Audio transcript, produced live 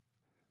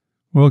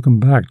Welcome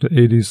back to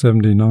AD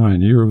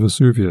 79, Year of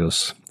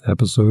Vesuvius,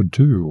 Episode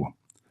 2.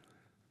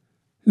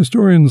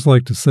 Historians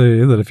like to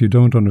say that if you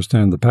don't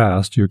understand the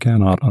past, you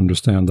cannot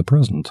understand the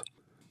present.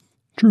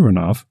 True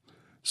enough.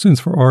 Since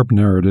for our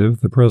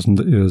narrative the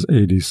present is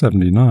AD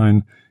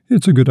 79,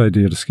 it's a good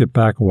idea to skip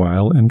back a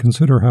while and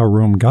consider how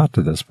Rome got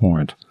to this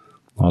point.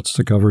 Lots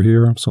to cover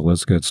here, so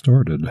let's get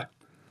started.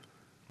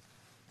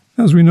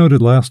 As we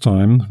noted last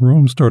time,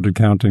 Rome started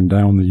counting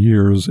down the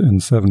years in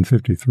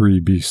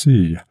 753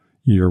 BC,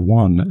 Year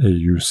 1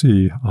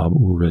 AUC ab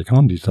urbe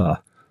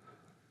condita.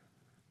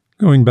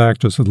 Going back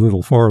just a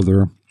little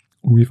farther,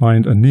 we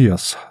find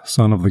Aeneas,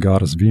 son of the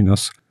goddess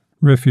Venus,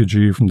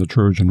 refugee from the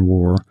Trojan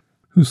War,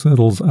 who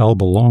settles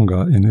Alba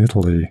Longa in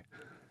Italy.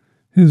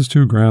 His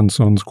two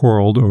grandsons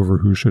quarreled over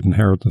who should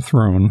inherit the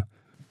throne.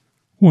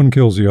 One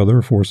kills the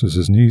other, forces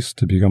his niece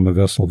to become a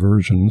Vestal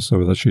Virgin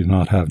so that she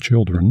not have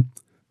children.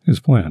 His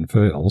plan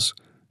fails.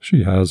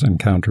 She has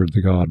encountered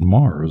the god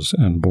Mars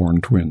and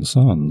born twin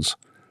sons.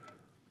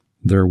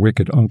 Their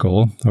wicked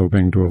uncle,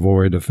 hoping to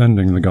avoid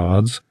offending the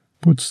gods,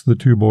 puts the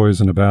two boys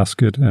in a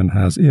basket and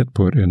has it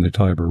put in the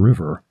Tiber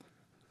River.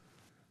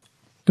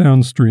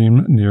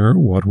 Downstream, near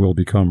what will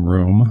become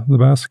Rome, the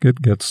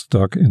basket gets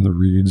stuck in the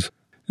reeds,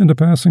 and a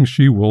passing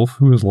she-wolf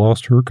who has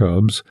lost her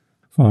cubs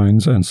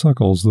finds and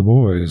suckles the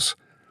boys.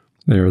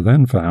 They are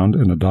then found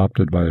and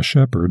adopted by a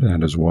shepherd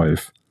and his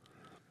wife.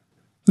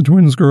 The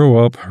twins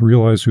grow up,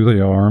 realize who they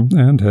are,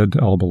 and head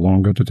to Alba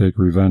Longa to take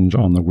revenge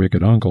on the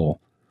wicked uncle.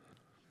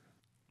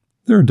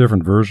 There are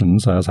different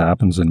versions, as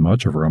happens in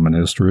much of Roman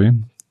history,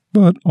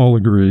 but all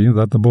agree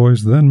that the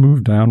boys then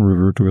move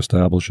downriver to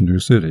establish a new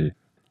city.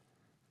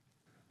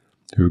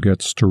 Who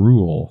gets to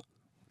rule?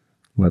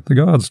 Let the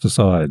gods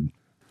decide.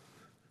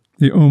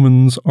 The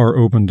omens are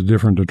open to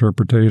different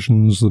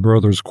interpretations. The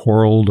brothers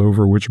quarreled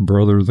over which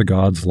brother the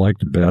gods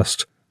liked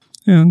best,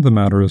 and the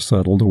matter is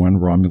settled when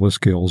Romulus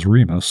kills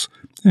Remus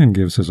and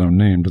gives his own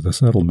name to the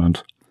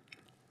settlement.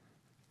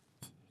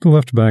 The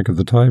left bank of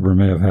the Tiber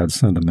may have had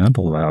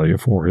sentimental value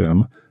for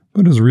him,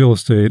 but as real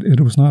estate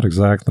it was not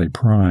exactly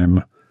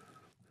prime.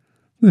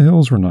 The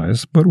hills were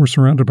nice, but were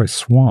surrounded by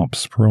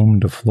swamps prone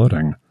to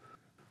flooding.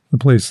 The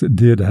place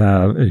did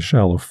have a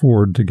shallow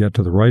ford to get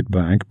to the right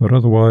bank, but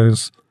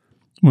otherwise,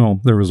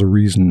 there was a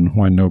reason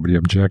why nobody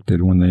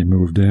objected when they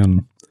moved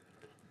in.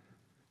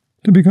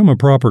 To become a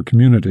proper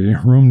community,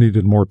 Rome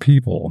needed more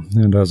people,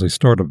 and as a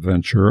startup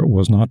venture,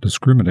 was not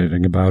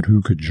discriminating about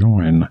who could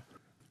join.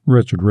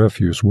 Wretched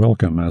refuse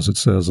welcome, as it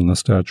says in the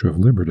Statue of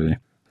Liberty.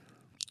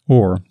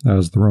 Or,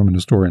 as the Roman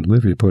historian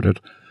Livy put it,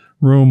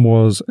 Rome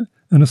was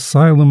an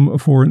asylum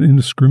for an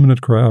indiscriminate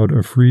crowd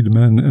of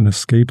freedmen and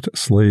escaped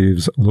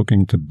slaves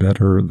looking to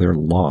better their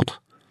lot.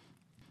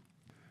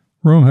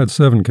 Rome had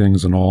 7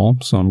 kings in all,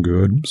 some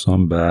good,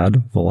 some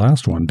bad, the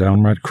last one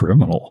downright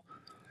criminal.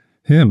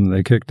 Him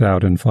they kicked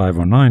out in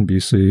 509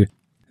 BC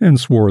and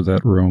swore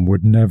that Rome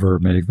would never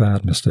make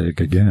that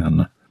mistake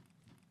again.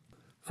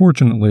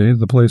 Fortunately,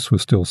 the place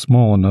was still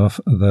small enough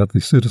that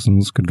the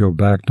citizens could go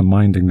back to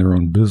minding their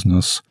own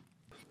business.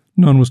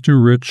 None was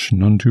too rich,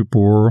 none too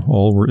poor,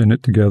 all were in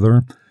it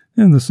together,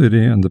 and the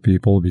city and the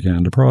people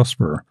began to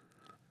prosper,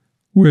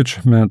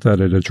 which meant that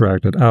it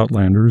attracted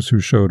outlanders who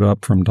showed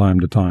up from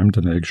time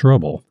to make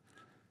trouble,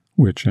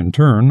 which in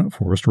turn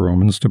forced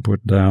Romans to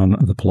put down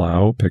the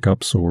plow, pick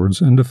up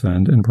swords, and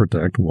defend and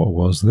protect what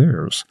was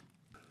theirs.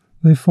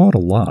 They fought a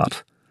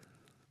lot.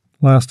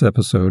 Last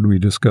episode we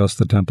discussed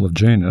the Temple of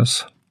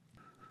Janus.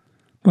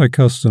 By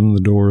custom, the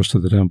doors to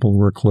the temple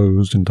were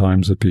closed in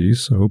times of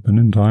peace, open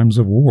in times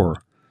of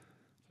war.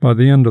 By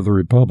the end of the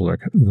Republic,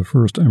 the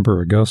first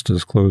Emperor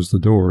Augustus closed the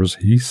doors,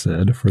 he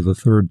said, for the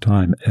 3rd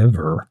time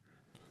ever.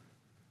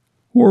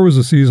 War was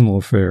a seasonal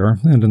affair,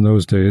 and in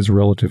those days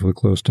relatively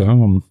close to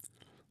home.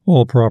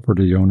 All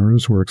property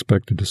owners were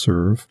expected to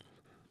serve.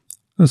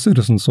 A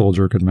citizen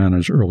soldier could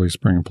manage early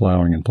spring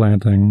plowing and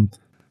planting,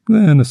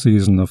 then a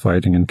season of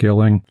fighting and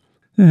killing,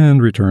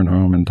 and return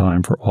home in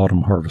time for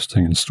autumn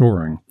harvesting and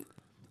storing.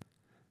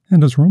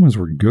 And as Romans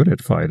were good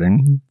at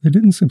fighting, they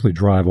didn't simply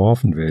drive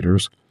off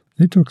invaders,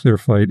 they took their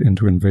fight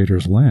into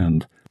invaders'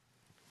 land.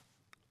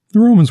 The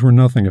Romans were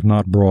nothing if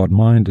not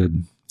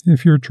broad-minded.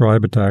 If your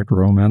tribe attacked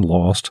Rome and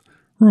lost,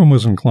 Rome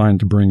was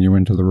inclined to bring you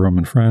into the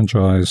Roman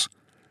franchise.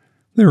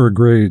 There were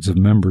grades of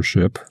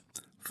membership: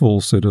 full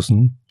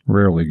citizen,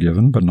 rarely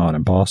given but not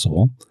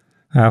impossible;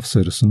 half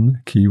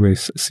citizen,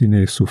 cives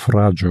sine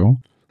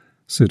suffragio,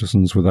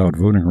 citizens without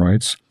voting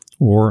rights;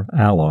 or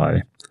ally.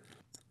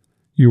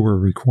 You were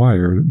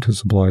required to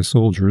supply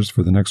soldiers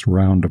for the next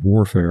round of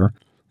warfare,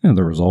 and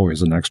there was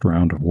always a next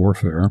round of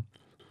warfare.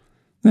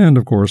 And,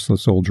 of course, the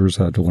soldiers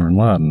had to learn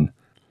Latin,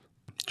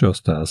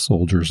 just as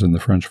soldiers in the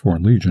French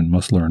Foreign Legion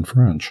must learn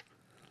French.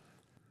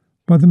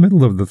 By the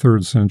middle of the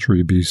 3rd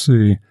century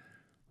BC,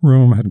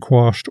 Rome had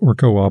quashed or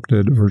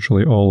co-opted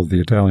virtually all of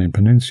the Italian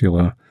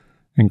peninsula,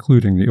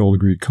 including the old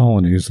Greek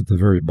colonies at the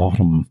very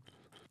bottom,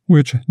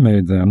 which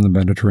made them the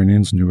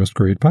Mediterranean's newest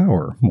great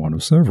power, one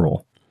of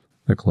several,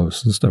 the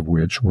closest of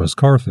which was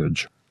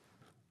Carthage.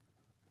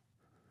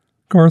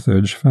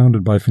 Carthage,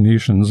 founded by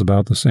Phoenicians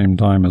about the same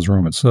time as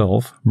Rome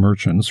itself,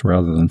 merchants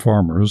rather than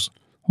farmers,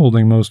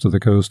 holding most of the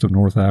coast of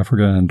North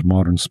Africa and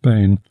modern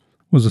Spain,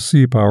 was a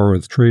sea power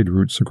with trade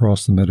routes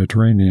across the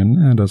Mediterranean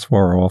and as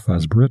far off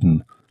as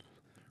Britain.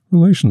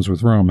 Relations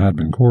with Rome had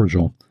been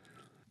cordial.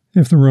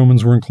 If the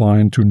Romans were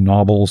inclined to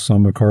nobble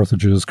some of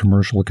Carthage's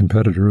commercial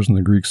competitors in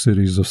the Greek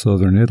cities of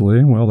southern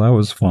Italy, well, that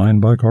was fine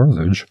by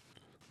Carthage.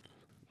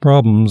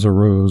 Problems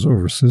arose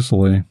over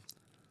Sicily.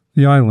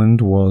 The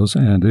island was,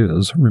 and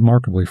is,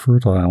 remarkably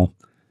fertile.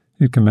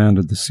 It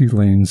commanded the sea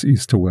lanes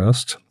east to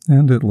west,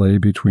 and it lay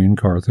between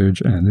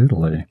Carthage and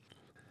Italy.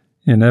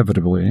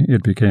 Inevitably,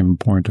 it became a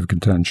point of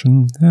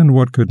contention, and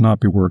what could not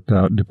be worked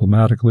out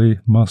diplomatically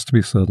must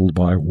be settled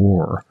by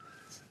war.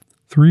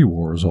 3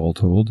 wars, all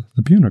told,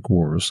 the Punic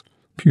Wars,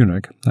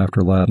 Punic,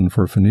 after Latin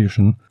for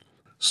Phoenician,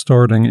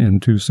 starting in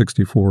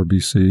 264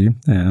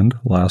 BC, and,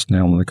 last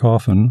nail in the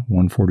coffin,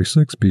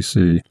 146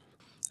 BC,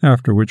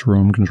 after which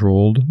Rome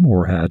controlled,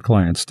 or had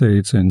client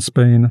states in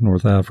Spain,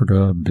 North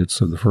Africa,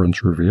 bits of the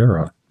French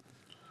Riviera.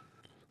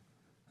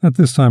 At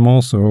this time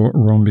also,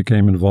 Rome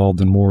became involved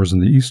in wars in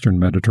the eastern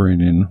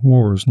Mediterranean,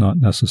 wars not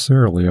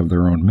necessarily of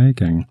their own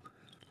making.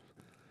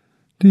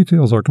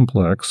 Details are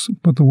complex,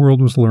 but the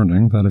world was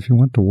learning that if you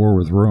went to war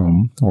with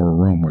Rome, or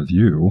Rome with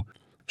you,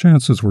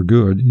 chances were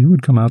good you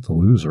would come out the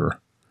loser.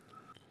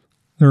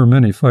 There were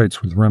many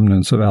fights with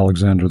remnants of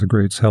Alexander the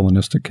Great's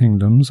Hellenistic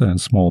kingdoms and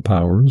small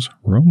powers.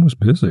 Rome was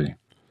busy.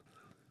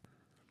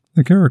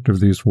 The character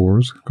of these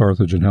wars,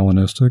 Carthage and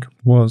Hellenistic,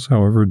 was,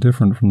 however,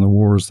 different from the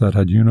wars that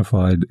had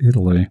unified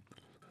Italy.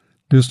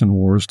 Distant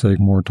wars take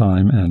more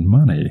time and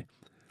money.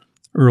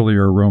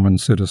 Earlier Roman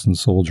citizen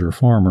soldier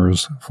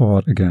farmers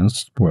fought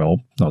against,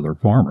 well, other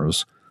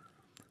farmers.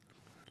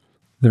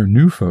 Their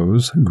new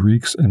foes,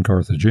 Greeks and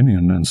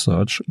Carthaginian and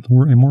such,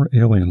 were a more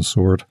alien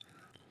sort.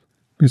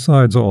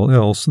 Besides all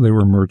else, they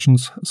were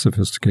merchants,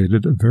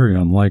 sophisticated, very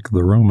unlike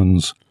the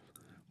Romans.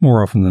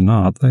 More often than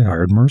not, they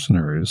hired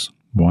mercenaries.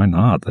 Why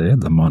not? They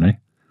had the money.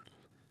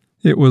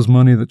 It was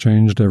money that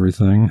changed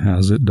everything,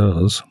 as it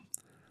does.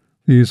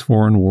 These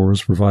foreign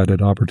wars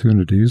provided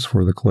opportunities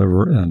for the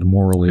clever and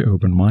morally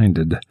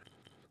open-minded.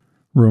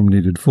 Rome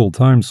needed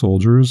full-time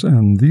soldiers,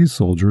 and these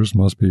soldiers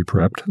must be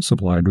prepped,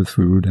 supplied with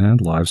food and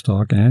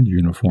livestock and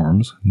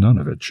uniforms, none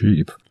of it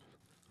cheap.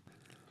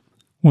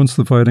 Once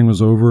the fighting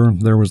was over,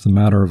 there was the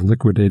matter of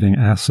liquidating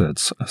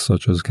assets,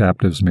 such as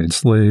captives-made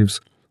slaves,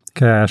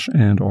 cash,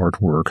 and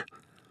artwork.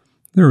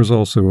 There was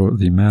also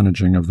the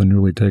managing of the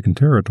newly taken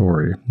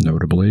territory,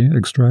 notably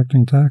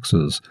extracting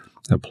taxes,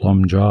 a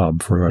plum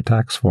job for a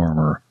tax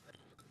farmer.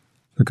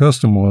 The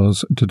custom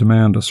was to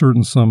demand a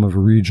certain sum of a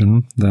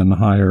region, then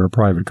hire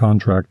private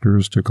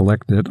contractors to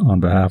collect it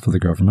on behalf of the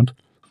government,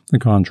 the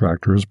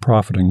contractors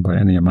profiting by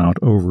any amount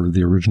over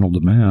the original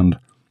demand.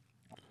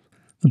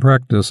 The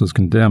practice is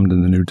condemned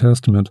in the New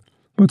Testament,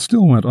 but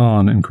still went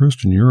on in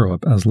Christian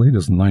Europe as late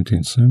as the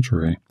 19th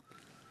century.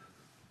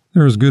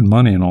 There is good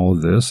money in all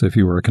of this if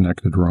you were a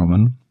connected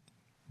Roman.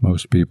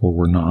 Most people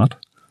were not.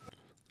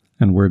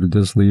 And where did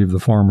this leave the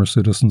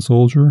farmer-citizen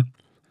soldier?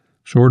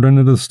 Short end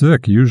of the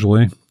stick,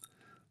 usually.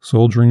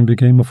 Soldiering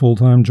became a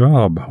full-time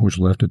job, which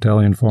left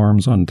Italian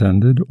farms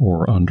untended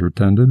or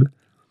undertended.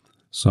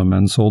 Some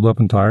men sold up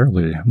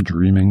entirely,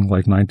 dreaming,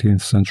 like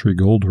 19th century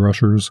gold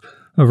rushers,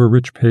 of a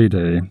rich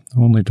payday,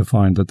 only to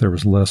find that there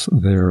was less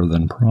there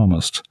than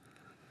promised.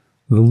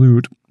 The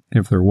loot,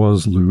 if there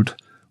was loot,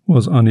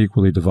 was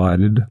unequally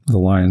divided, the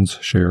lion's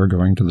share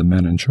going to the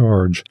men in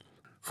charge.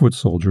 Foot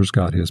soldiers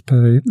got his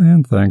pay,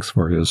 and thanks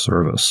for his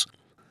service.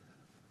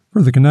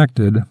 For the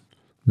connected,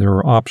 there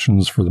were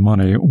options for the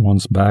money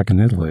once back in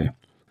Italy.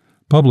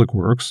 Public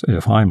works,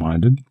 if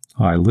high-minded,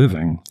 high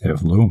living,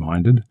 if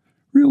low-minded,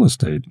 real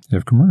estate,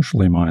 if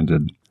commercially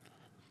minded.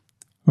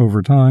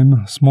 Over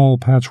time, small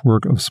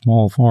patchwork of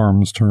small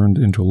farms turned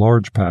into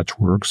large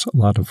patchworks,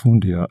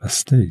 latifundia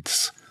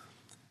estates.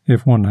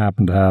 If one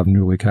happened to have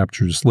newly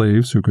captured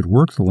slaves who could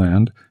work the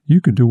land,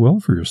 you could do well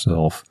for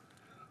yourself.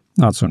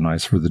 Not so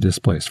nice for the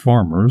displaced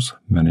farmers,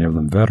 many of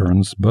them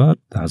veterans, but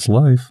that's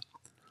life.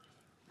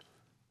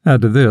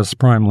 Add to this,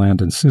 prime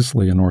land in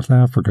Sicily and North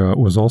Africa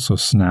was also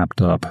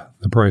snapped up.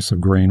 The price of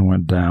grain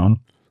went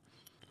down.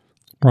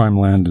 Prime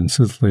land in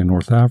Sicily and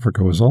North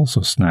Africa was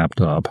also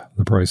snapped up.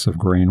 The price of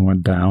grain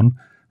went down,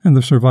 and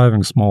the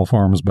surviving small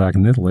farms back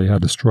in Italy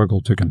had to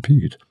struggle to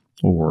compete,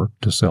 or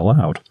to sell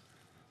out.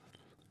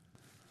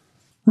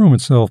 Rome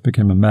itself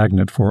became a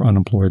magnet for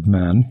unemployed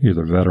men,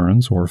 either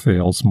veterans or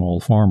failed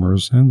small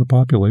farmers, and the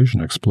population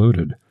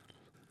exploded.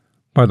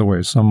 By the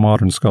way, some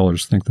modern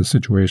scholars think the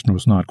situation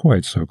was not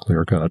quite so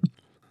clear-cut.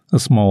 A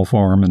small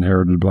farm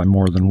inherited by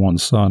more than one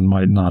son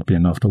might not be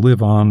enough to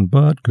live on,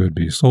 but could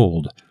be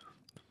sold.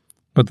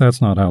 But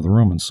that's not how the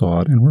Romans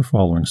saw it, and we're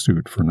following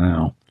suit for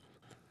now.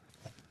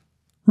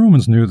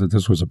 Romans knew that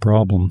this was a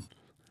problem.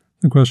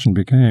 The question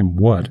became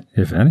what,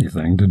 if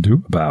anything, to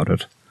do about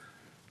it.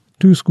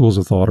 2 schools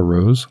of thought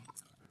arose.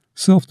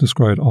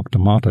 Self-described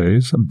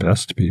optimates,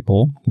 best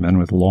people, men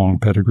with long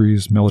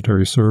pedigrees,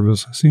 military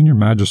service, senior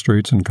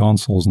magistrates and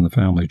consuls in the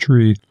family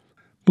tree,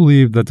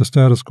 believed that the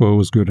status quo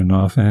was good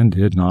enough and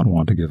did not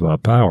want to give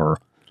up power.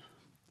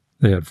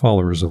 They had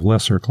followers of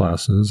lesser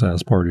classes,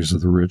 as parties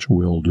of the rich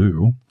will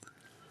do.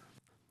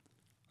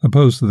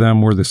 Opposed to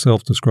them were the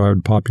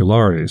self-described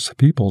populares,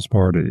 People's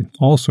Party,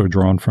 also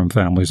drawn from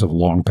families of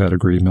long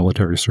pedigree,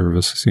 military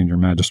service, senior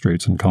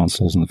magistrates, and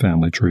consuls in the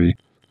family tree,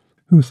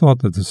 who thought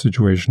that the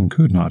situation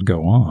could not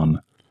go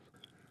on.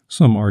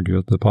 Some argue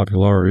that the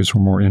populares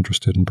were more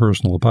interested in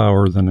personal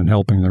power than in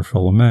helping their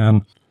fellow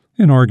man,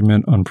 an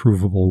argument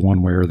unprovable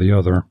one way or the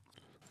other.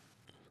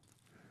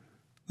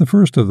 The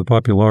first of the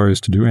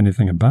populares to do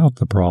anything about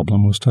the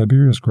problem was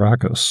Tiberius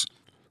Gracchus.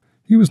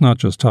 He was not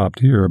just top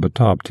tier, but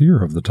top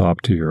tier of the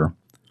top tier.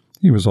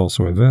 He was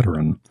also a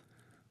veteran.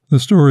 The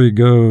story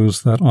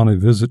goes that on a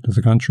visit to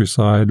the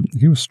countryside,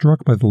 he was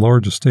struck by the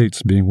large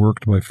estates being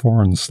worked by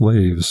foreign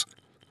slaves.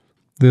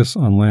 This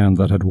on land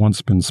that had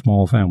once been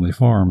small family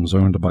farms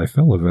owned by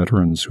fellow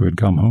veterans who had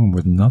come home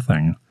with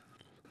nothing.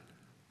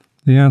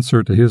 The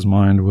answer to his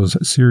mind was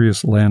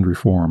serious land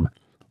reform,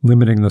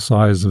 limiting the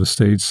size of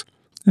estates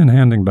and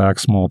handing back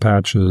small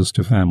patches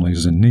to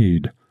families in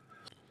need.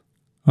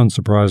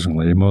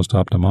 Unsurprisingly, most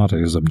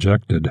optimates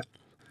objected.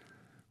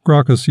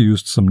 Gracchus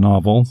used some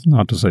novel,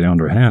 not to say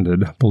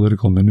underhanded,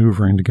 political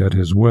maneuvering to get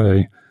his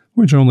way,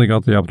 which only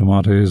got the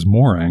optimates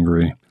more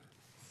angry.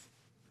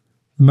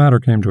 The matter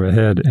came to a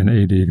head in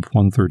AD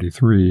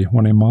 133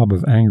 when a mob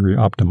of angry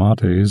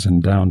optimates in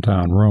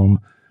downtown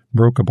Rome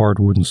broke apart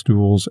wooden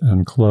stools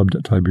and clubbed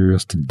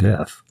Tiberius to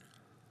death.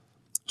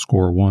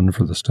 Score 1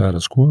 for the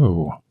status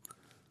quo.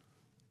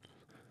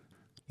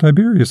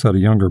 Tiberius had a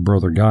younger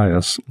brother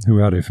Gaius, who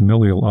had a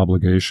familial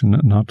obligation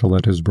not to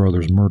let his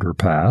brother's murder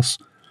pass.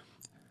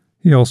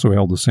 He also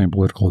held the same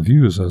political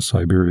views as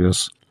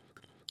Tiberius.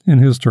 In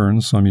his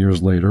turn, some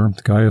years later,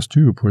 Gaius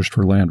too pushed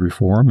for land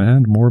reform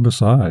and more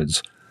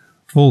besides,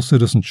 full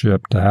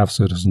citizenship to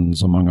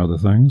half-citizens among other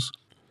things.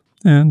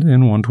 And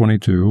in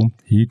 122,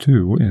 he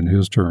too, in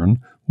his turn,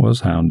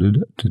 was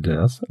hounded to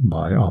death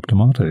by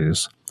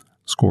optimates.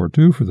 Score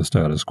 2 for the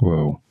status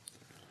quo.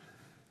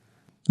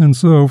 And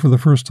so, for the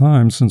first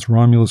time since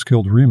Romulus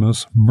killed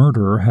Remus,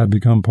 murder had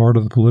become part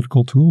of the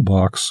political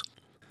toolbox.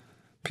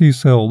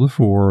 Peace held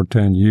for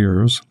 10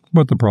 years,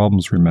 but the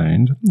problems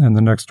remained, and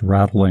the next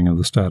rattling of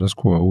the status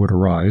quo would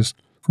arise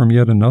from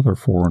yet another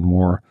foreign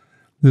war,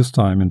 this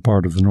time in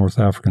part of the North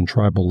African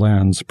tribal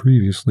lands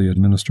previously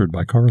administered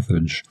by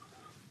Carthage.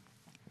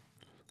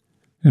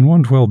 In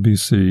 112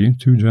 BC,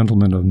 two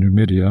gentlemen of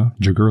Numidia,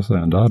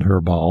 Jugurtha and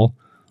Adherbal,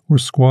 were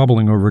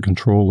squabbling over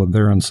control of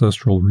their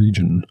ancestral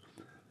region.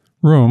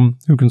 Rome,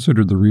 who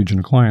considered the region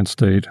a client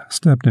state,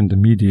 stepped in to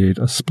mediate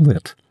a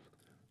split.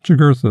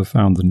 Jugurtha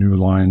found the new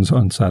lines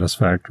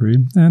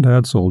unsatisfactory and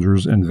had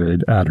soldiers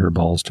invade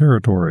Adherbal's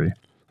territory.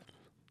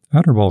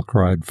 Adherbal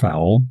cried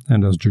foul,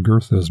 and as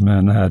Jugurtha's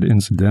men had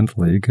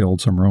incidentally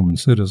killed some Roman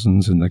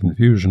citizens in the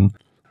confusion,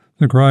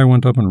 the cry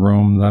went up in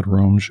Rome that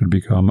Rome should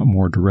become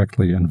more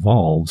directly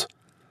involved.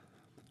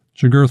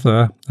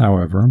 Jugurtha,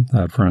 however,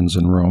 had friends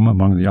in Rome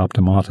among the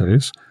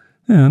optimates,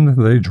 and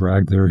they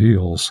dragged their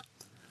heels.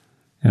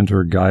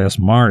 Enter Gaius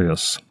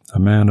Marius, a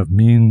man of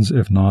means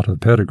if not of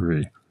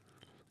pedigree.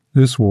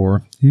 This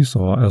war he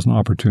saw as an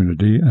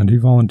opportunity, and he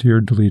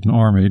volunteered to lead an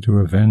army to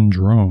avenge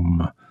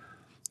Rome.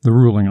 The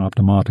ruling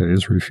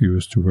optimates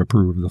refused to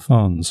approve the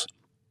funds,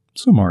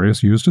 so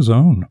Marius used his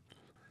own.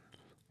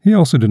 He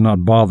also did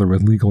not bother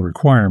with legal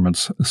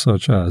requirements,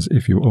 such as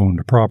if you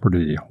owned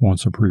property,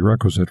 once a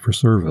prerequisite for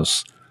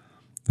service.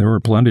 There were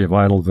plenty of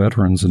idle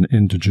veterans and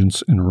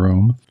indigents in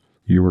Rome.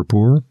 You were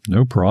poor?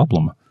 No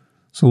problem.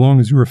 So long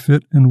as you were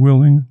fit and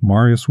willing,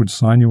 Marius would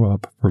sign you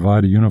up,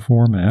 provide a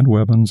uniform and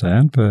weapons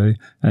and pay,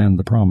 and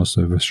the promise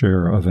of a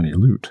share of any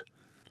loot.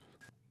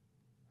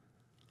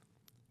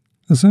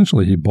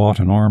 Essentially, he bought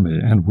an army,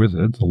 and with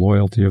it the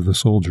loyalty of the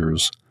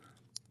soldiers.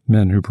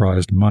 Men who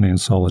prized money and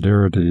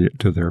solidarity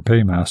to their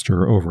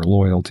paymaster over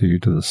loyalty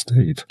to the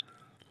state.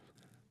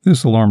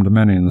 This alarmed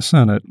many in the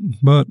Senate,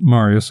 but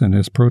Marius and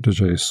his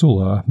protege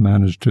Sulla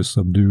managed to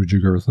subdue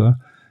Jugurtha,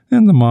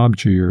 and the mob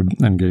cheered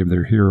and gave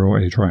their hero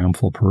a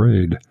triumphal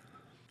parade.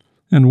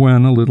 And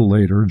when, a little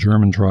later,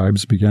 German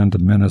tribes began to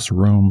menace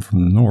Rome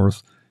from the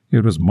north,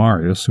 it was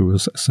Marius who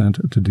was sent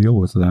to deal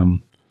with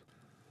them.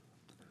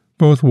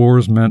 Both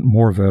wars meant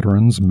more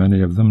veterans,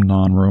 many of them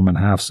non-Roman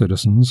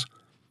half-citizens.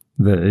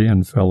 They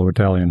and fellow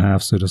Italian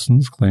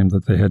half-citizens claimed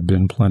that they had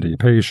been plenty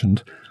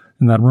patient,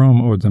 and that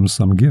Rome owed them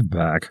some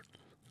give-back.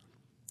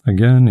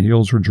 Again,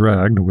 heels were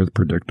dragged with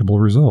predictable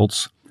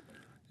results.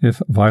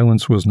 If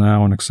violence was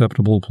now an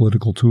acceptable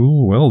political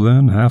tool, well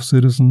then,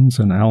 half-citizens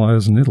and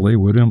allies in Italy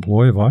would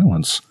employ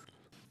violence.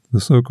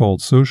 The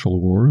so-called social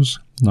wars,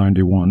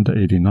 91 to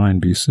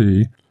 89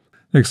 BC,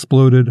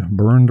 exploded,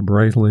 burned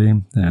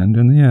brightly, and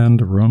in the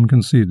end, Rome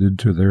conceded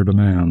to their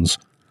demands.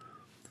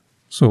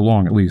 So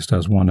long, at least,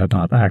 as one had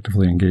not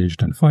actively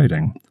engaged in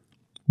fighting,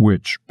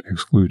 which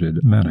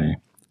excluded many.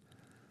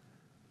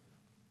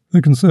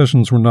 The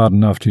concessions were not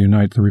enough to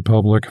unite the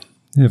Republic.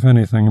 If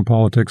anything,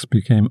 politics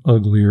became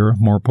uglier,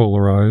 more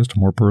polarized,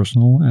 more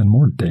personal, and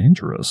more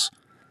dangerous.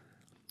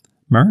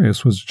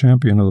 Marius was a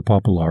champion of the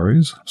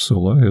Populares,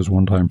 Sulla his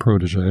one-time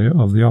protege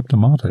of the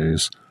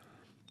Optimates.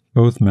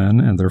 Both men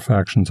and their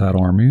factions had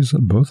armies.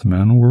 Both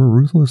men were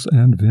ruthless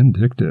and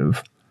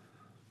vindictive.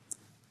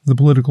 The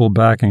political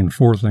backing and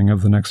forthing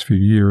of the next few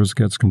years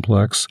gets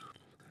complex.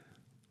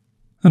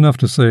 Enough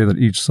to say that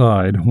each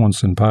side,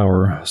 once in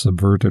power,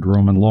 subverted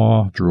Roman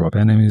law, drew up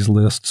enemies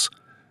lists,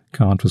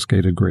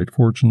 confiscated great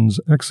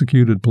fortunes,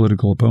 executed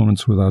political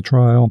opponents without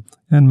trial,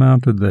 and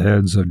mounted the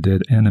heads of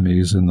dead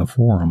enemies in the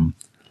Forum.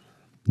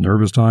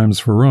 Nervous times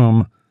for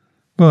Rome,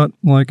 but,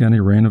 like any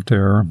reign of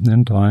terror,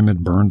 in time it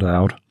burned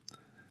out.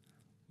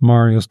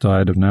 Marius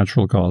died of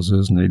natural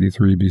causes in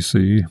 83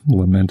 BC,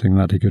 lamenting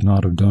that he could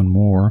not have done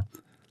more.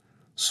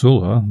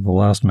 Sulla, the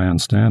last man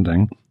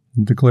standing,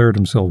 declared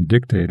himself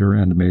dictator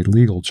and made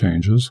legal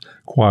changes,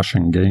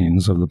 quashing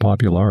gains of the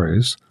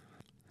Populares.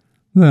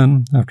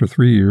 Then, after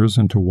 3 years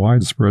and to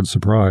widespread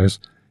surprise,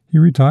 he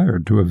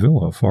retired to a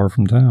villa far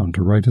from town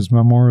to write his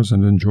memoirs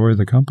and enjoy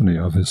the company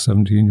of his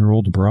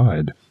 17-year-old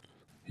bride.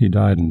 He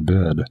died in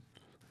bed.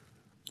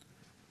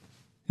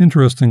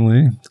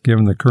 Interestingly,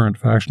 given the current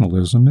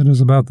factionalism, it is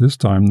about this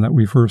time that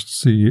we first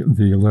see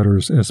the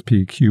letters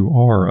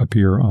SPQR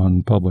appear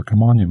on public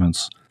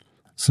monuments.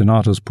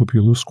 Senatus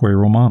Populusque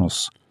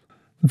Romanus.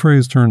 The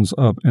phrase turns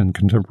up in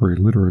contemporary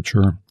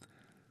literature.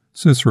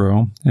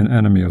 Cicero, an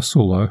enemy of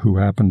Sulla who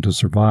happened to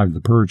survive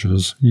the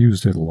purges,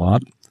 used it a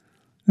lot.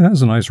 It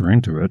has a nice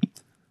ring to it.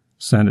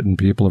 Senate and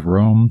people of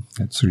Rome,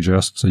 it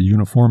suggests a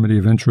uniformity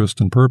of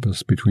interest and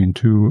purpose between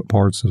two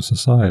parts of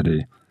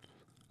society.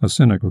 A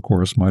cynic, of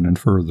course, might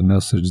infer the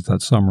message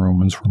that some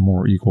Romans were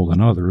more equal than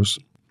others,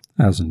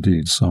 as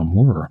indeed some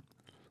were.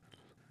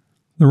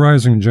 The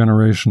rising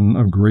generation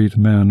of great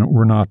men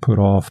were not put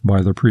off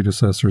by their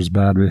predecessors'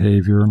 bad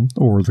behavior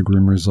or the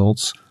grim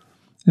results.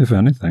 If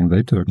anything,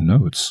 they took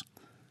notes.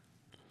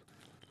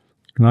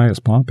 Gnaeus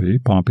Pompey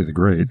the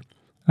Great,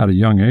 at a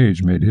young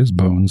age made his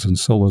bones in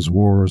Sulla's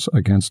wars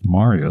against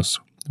Marius,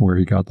 where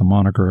he got the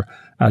moniker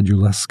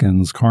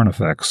Adulescens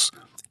Carnifex,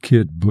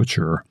 Kid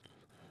Butcher.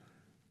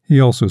 He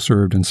also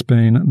served in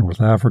Spain,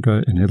 North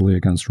Africa, in Italy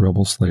against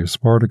rebel slave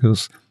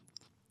Spartacus,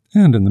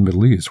 and in the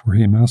Middle East, where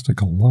he amassed a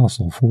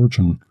colossal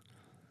fortune.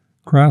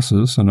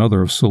 Crassus,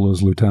 another of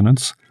Sulla's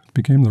lieutenants,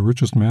 became the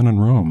richest man in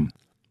Rome,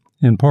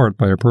 in part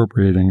by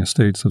appropriating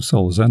estates of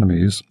Sulla's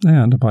enemies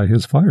and by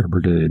his fire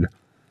brigade.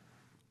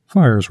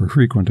 Fires were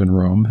frequent in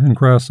Rome, and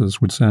Crassus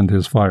would send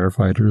his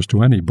firefighters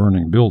to any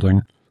burning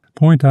building,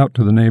 point out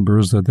to the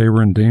neighbors that they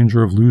were in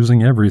danger of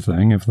losing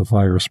everything if the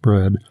fire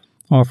spread,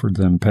 offered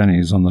them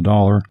pennies on the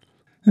dollar,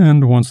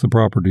 and once the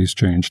properties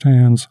changed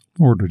hands,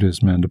 ordered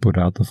his men to put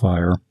out the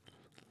fire.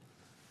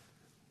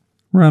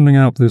 Rounding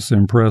out this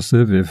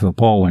impressive, if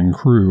appalling,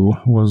 crew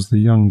was the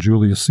young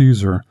Julius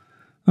Caesar,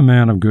 a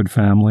man of good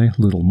family,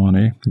 little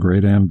money,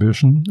 great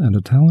ambition, and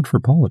a talent for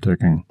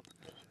politicking.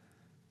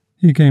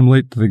 He came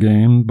late to the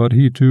game, but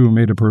he too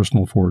made a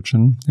personal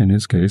fortune, in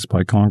his case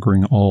by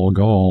conquering all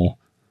Gaul.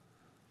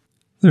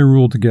 They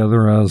ruled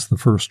together as the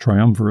first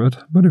triumvirate,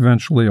 but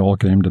eventually all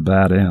came to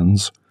bad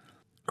ends.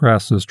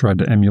 Crassus tried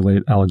to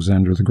emulate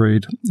Alexander the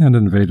Great and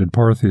invaded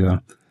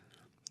Parthia.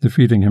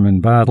 Defeating him in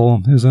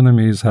battle, his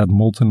enemies had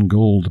molten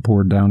gold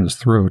poured down his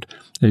throat,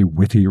 a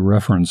witty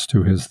reference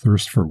to his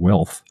thirst for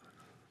wealth.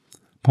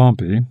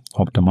 Pompey,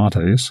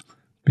 Optimates,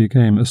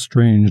 became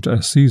estranged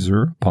as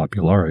Caesar,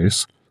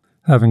 Populares,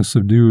 having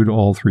subdued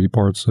all 3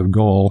 parts of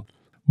Gaul,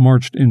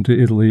 marched into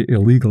Italy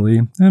illegally,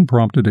 and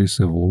prompted a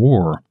civil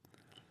war.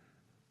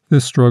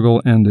 This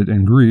struggle ended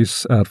in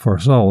Greece at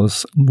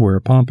Pharsalus, where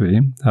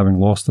Pompey, having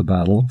lost the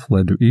battle,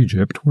 fled to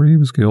Egypt, where he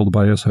was killed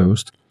by his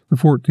host, the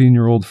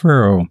 14-year-old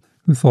pharaoh,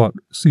 who thought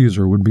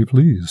Caesar would be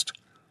pleased.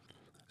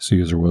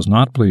 Caesar was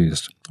not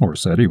pleased, or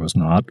said he was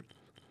not.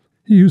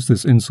 He used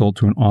this insult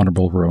to an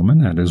honorable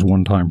Roman and his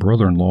one-time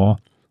brother-in-law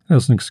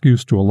as an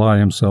excuse to ally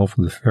himself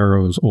with the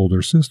pharaoh's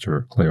older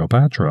sister,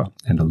 Cleopatra,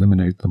 and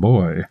eliminate the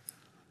boy.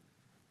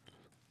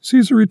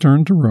 Caesar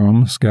returned to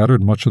Rome,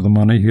 scattered much of the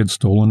money he had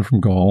stolen from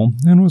Gaul,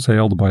 and was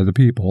hailed by the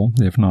people,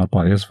 if not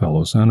by his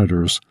fellow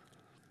senators.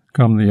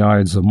 Come the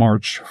Ides of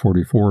March,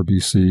 44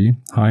 BC,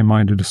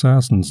 high-minded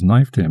assassins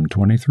knifed him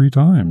 23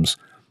 times,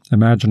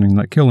 imagining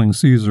that killing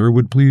Caesar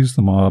would please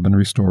the mob and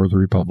restore the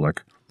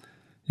Republic.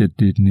 It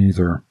did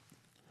neither.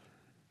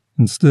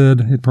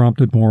 Instead, it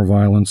prompted more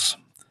violence.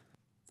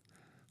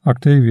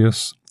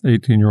 Octavius,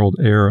 18-year-old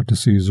heir to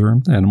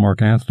Caesar, and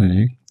Mark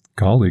Antony,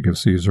 colleague of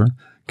Caesar,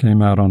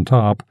 came out on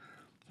top,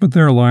 but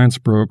their alliance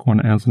broke when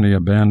Antony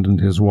abandoned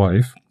his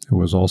wife, who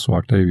was also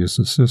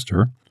Octavius's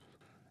sister,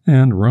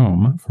 and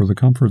Rome for the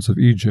comforts of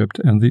Egypt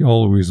and the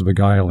always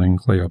beguiling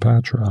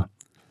Cleopatra.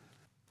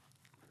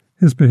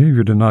 His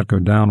behavior did not go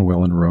down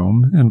well in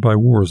Rome, and by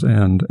war's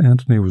end,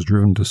 Antony was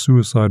driven to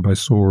suicide by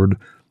sword,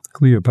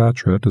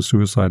 Cleopatra to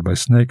suicide by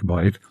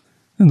snakebite,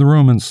 and the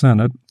Roman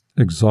Senate,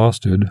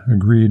 exhausted,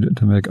 agreed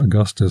to make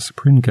Augustus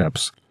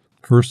princeps,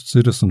 first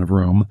citizen of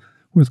Rome,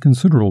 with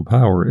considerable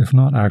power if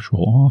not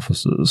actual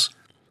offices.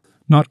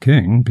 Not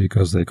king,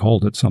 because they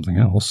called it something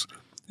else,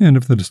 and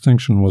if the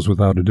distinction was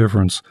without a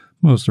difference,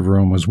 most of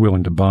Rome was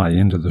willing to buy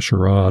into the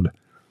charade.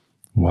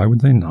 Why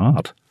would they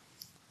not?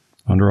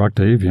 Under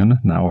Octavian,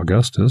 now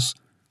Augustus,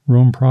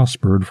 Rome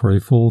prospered for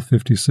a full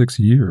 56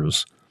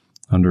 years.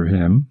 Under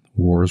him,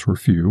 wars were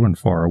few and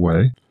far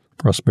away,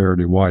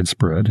 prosperity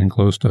widespread and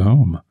close to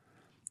home.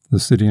 The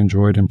city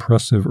enjoyed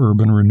impressive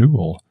urban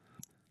renewal.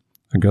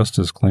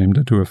 Augustus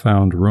claimed to have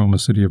found Rome a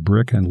city of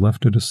brick and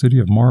left it a city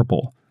of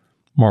marble.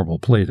 Marble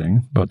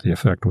plating, but the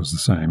effect was the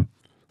same.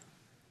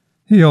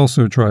 He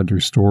also tried to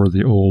restore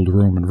the old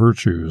Roman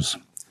virtues.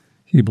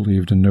 He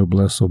believed in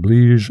noblesse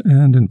oblige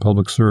and in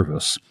public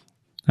service.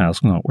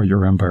 Ask not what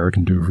your empire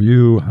can do for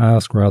you,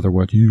 ask rather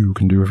what you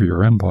can do for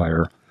your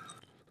empire.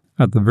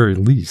 At the very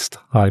least,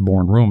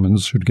 high-born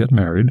Romans should get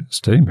married,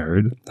 stay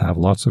married, have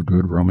lots of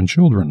good Roman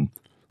children.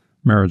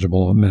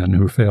 Marriageable men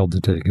who failed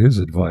to take his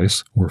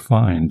advice were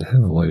fined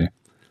heavily.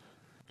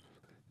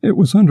 It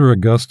was under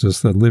Augustus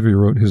that Livy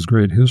wrote his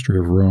great history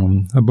of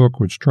Rome, a book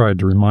which tried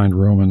to remind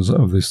Romans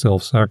of the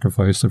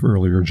self-sacrifice of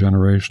earlier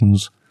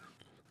generations.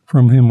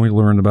 From him we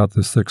learned about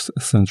the 6th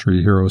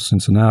century hero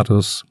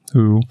Cincinnatus,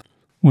 who,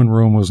 when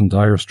Rome was in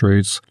dire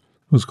straits,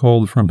 was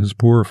called from his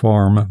poor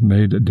farm,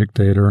 made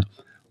dictator,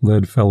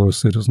 led fellow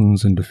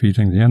citizens in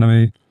defeating the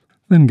enemy,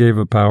 then gave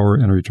up power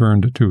and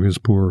returned to his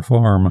poor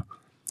farm.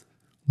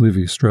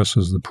 Livy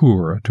stresses the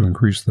poor to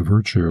increase the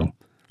virtue.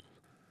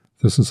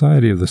 The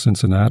Society of the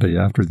Cincinnati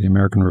after the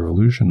American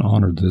Revolution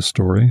honored this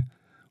story,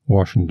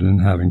 Washington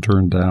having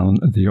turned down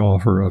the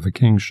offer of a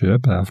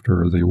kingship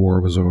after the war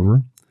was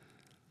over.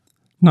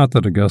 Not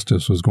that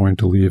Augustus was going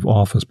to leave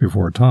office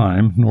before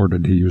time, nor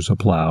did he use a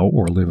plow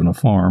or live in a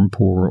farm,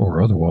 poor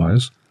or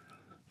otherwise.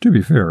 To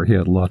be fair, he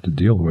had a lot to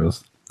deal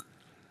with.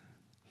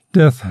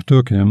 Death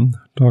took him,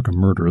 talk of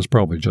murder is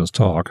probably just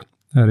talk,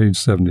 at age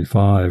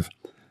 75.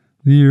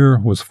 The year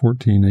was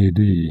 14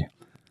 A.D.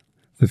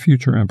 The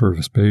future Emperor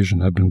Vespasian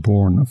had been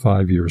born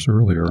 5 years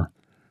earlier.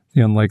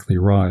 The unlikely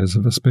rise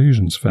of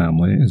Vespasian's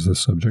family is the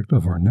subject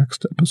of our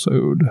next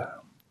episode.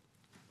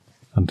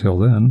 Until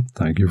then,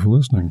 thank you for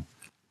listening.